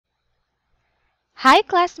Hi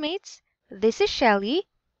classmates! This is Chelley,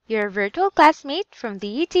 your virtual classmate from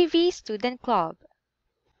the ETV Student Club.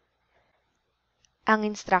 Ang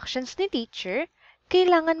instructions ni teacher,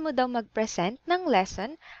 kailangan mo daw mag-present ng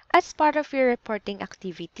lesson as part of your reporting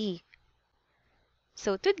activity.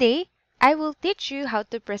 So today, I will teach you how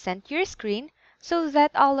to present your screen so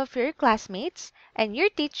that all of your classmates and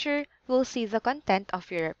your teacher will see the content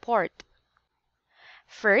of your report.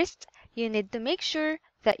 First, you need to make sure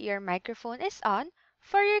that your microphone is on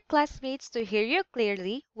for your classmates to hear you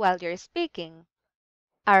clearly while you're speaking.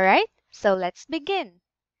 Alright, so let's begin.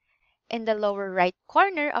 In the lower right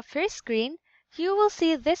corner of your screen, you will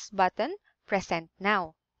see this button, Present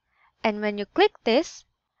Now. And when you click this,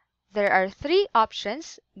 there are three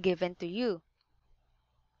options given to you.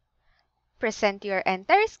 Present your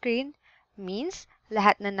entire screen means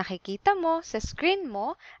lahat na nakikita mo sa screen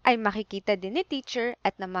mo ay makikita din ni teacher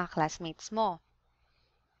at ng mga classmates mo.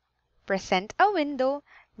 Present a window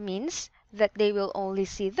means that they will only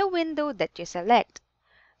see the window that you select.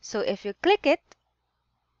 So if you click it,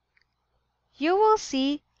 you will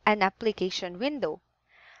see an application window.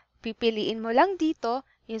 Pipiliin mo lang dito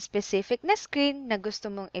yung specific na screen na gusto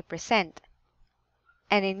mong i-present.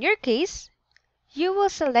 And in your case, you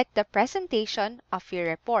will select the presentation of your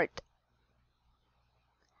report.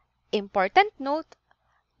 Important note,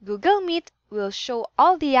 Google Meet will show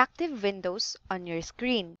all the active windows on your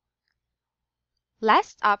screen.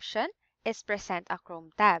 Last option is Present a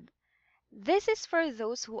Chrome tab. This is for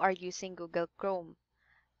those who are using Google Chrome.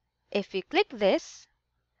 If you click this,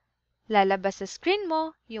 lalabas sa screen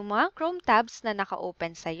mo yung mga Chrome tabs na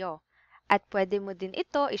naka-open sa'yo. At pwede mo din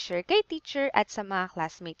ito i-share kay teacher at sa mga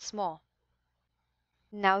classmates mo.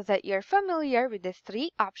 Now that you're familiar with the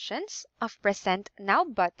three options of Present Now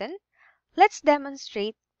button, let's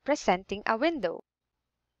demonstrate presenting a window.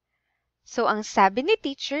 So ang sabi ni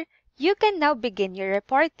teacher, you can now begin your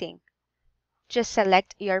reporting. Just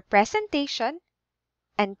select your presentation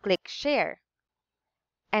and click Share.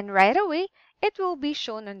 And right away, it will be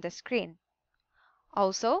shown on the screen.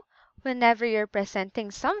 Also, whenever you're presenting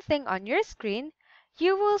something on your screen,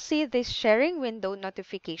 you will see this sharing window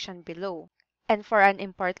notification below. And for an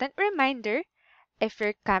important reminder, if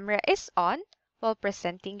your camera is on while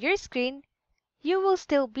presenting your screen, you will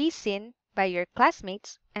still be seen by your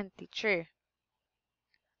classmates and teacher.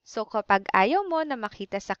 So kapag ayaw mo na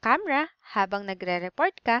makita sa camera habang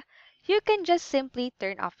nagre-report ka, you can just simply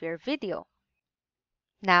turn off your video.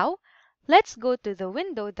 Now, let's go to the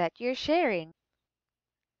window that you're sharing.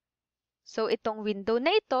 So itong window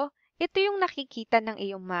na ito yung nakikita ng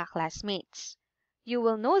iyong mga classmates. You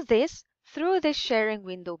will know this through the sharing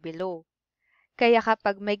window below. Kaya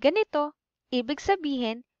kapag may ganito, ibig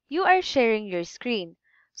sabihin, you are sharing your screen.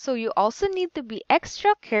 So you also need to be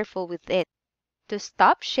extra careful with it. To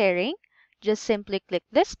stop sharing, just simply click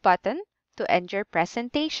this button to end your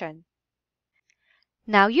presentation.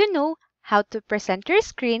 Now you know how to present your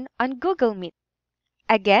screen on Google Meet.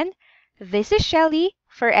 Again, this is Chelley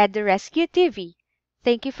for EduRescueTV.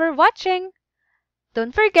 Thank you for watching!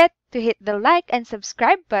 Don't forget to hit the like and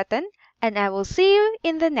subscribe button, and I will see you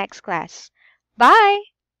in the next class. Bye!